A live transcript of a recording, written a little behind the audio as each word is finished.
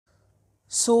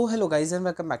Hello guys and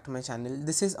welcome back to my channel.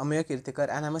 This is Amaya Kirtikar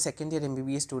and I'm a second year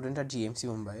MBBS student at GMC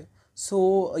Mumbai.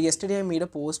 Yesterday I made a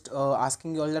post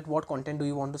asking you all that what content do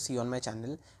you want to see on my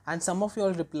channel, and some of you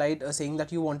all replied saying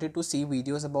that you wanted to see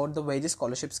videos about the various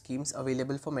scholarship schemes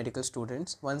available for medical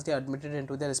students once they are admitted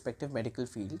into their respective medical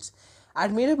fields. I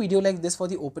had made a video like this for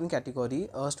the open category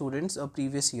students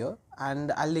previous year,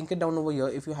 and I'll link it down over here.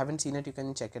 If you haven't seen it, you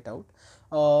can check it out.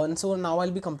 And so now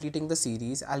I'll be completing the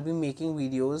series. I'll be making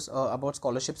videos about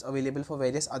scholarships available for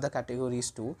various other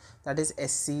categories too, that is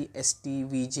SC, ST,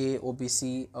 VJ,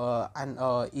 OBC and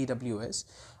EWS.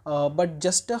 But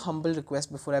just a humble request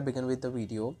before I begin with the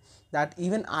video, that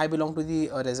even I belong to the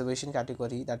reservation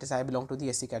category, that is I belong to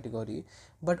the SC category,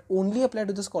 but only apply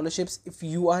to the scholarships if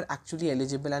you are actually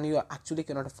eligible and you actually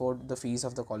cannot afford the fees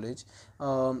of the college.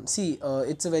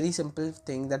 It's a very simple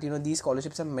thing that these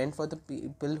scholarships are meant for the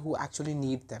people who actually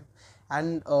need them,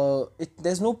 and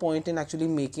there's no point in actually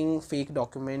making fake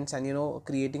documents and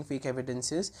creating fake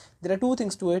evidences. There are two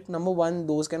things to it. Number one,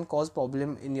 those can cause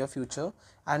problem in your future,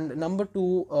 and number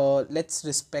two, let's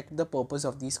respect the purpose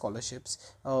of these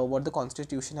scholarships, what the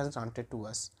constitution has granted to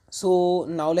us. So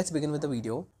now let's begin with the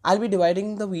video. I'll be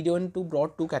dividing the video into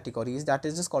broad two categories, that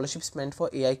is the scholarships meant for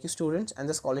AIQ students and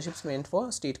the scholarships meant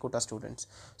for state quota students.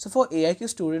 So for AIQ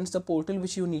students, the portal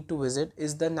which you need to visit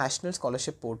is the National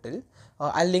Scholarship Portal.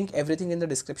 I'll link everything in the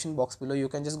description box below. You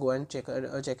can just go and check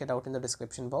it out in the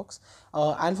description box.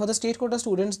 And for the state quota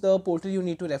students, the portal you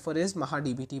need to refer is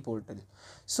Mahadbt portal.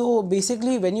 So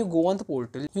basically, when you go on the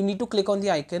portal, you need to click on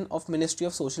the icon of Ministry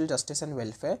of Social Justice and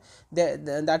Welfare.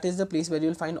 That is the place where you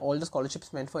will find all the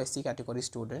scholarships meant for SC category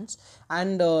students.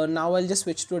 And now I'll just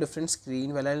switch to a different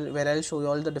screen where I'll show you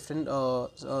all the different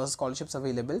scholarships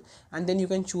available, and then you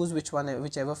can choose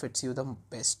whichever fits you the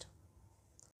best.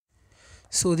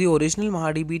 So the original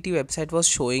Mahadbt website was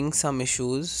showing some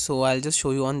issues, so I'll just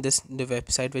show you on the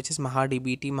website, which is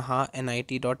mahadbt.net.in.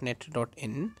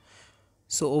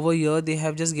 So over here they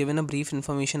have just given a brief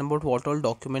information about what all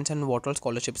documents and what all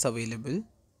scholarships available.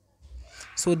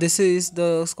 So this is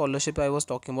the scholarship I was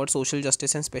talking about, Social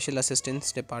Justice and Special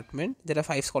Assistance Department. There are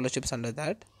 5 scholarships under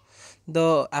that.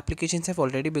 The applications have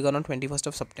already begun on 21st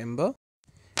of September.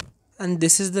 And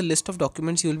this is the list of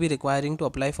documents you will be requiring to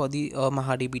apply for the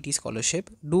Mahadbt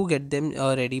scholarship. Do get them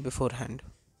ready beforehand.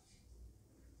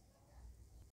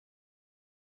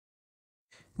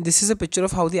 This is a picture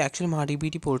of how the actual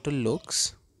Mahadbt portal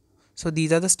looks. So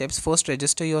these are the steps. First,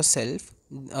 register yourself,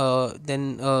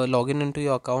 then log in into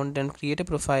your account, then create a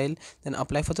profile, then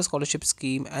apply for the scholarship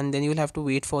scheme, and then you will have to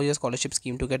wait for your scholarship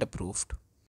scheme to get approved.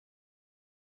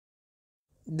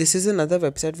 This is another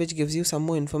website which gives you some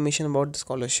more information about the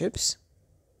scholarships.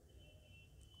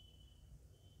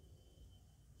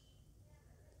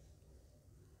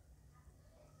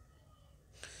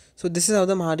 So this is how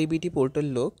the Mahadbt portal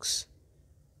looks.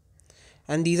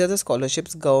 And these are the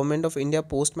scholarships: Government of India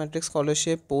Post Matric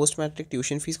Scholarship, Post Matric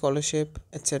Tuition Fee Scholarship,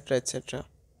 etc. etc.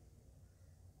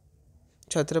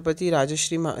 Chhatrapati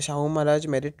Rajashri Shahu Maharaj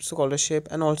Merit Scholarship,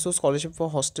 and also scholarship for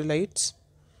hostelites.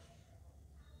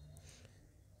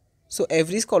 So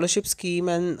every scholarship scheme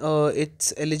and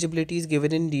its eligibility is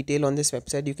given in detail on this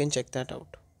website. You can check that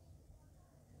out.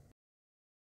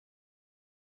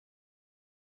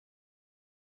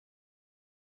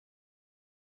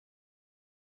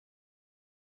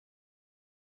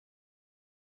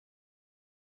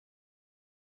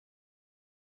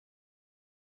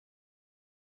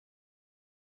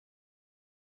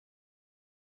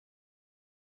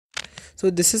 So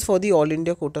this is for the All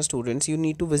India quota students. You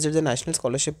need to visit the National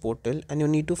Scholarship Portal and you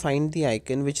need to find the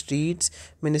icon which reads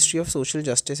Ministry of Social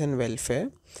Justice and Welfare.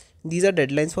 These are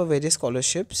deadlines for various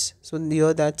scholarships. So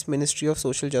here that's Ministry of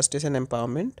Social Justice and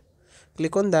Empowerment.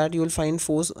 Click on that. You will find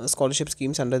 4 scholarship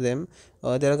schemes under them.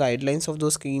 There are guidelines of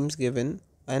those schemes given,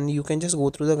 and you can just go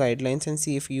through the guidelines and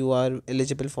see if you are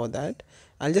eligible for that.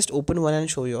 I'll just open one and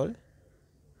show you all.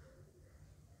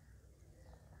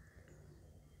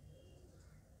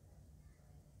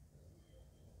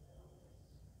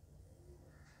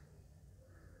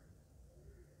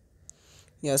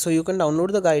 Yeah, so you can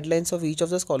download the guidelines of each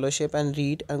of the scholarship and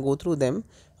read and go through them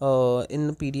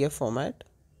in PDF format.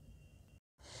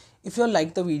 If you all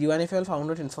liked the video and if you all found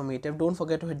it informative, don't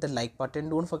forget to hit the like button,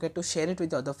 don't forget to share it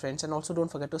with your other friends, and also don't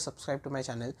forget to subscribe to my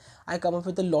channel. I come up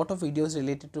with a lot of videos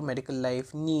related to medical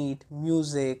life, NEET,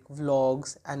 music,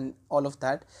 vlogs and all of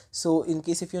that. So in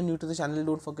case if you're new to the channel,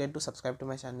 don't forget to subscribe to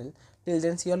my channel. Till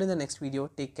then, see you all in the next video.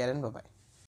 Take care and bye bye.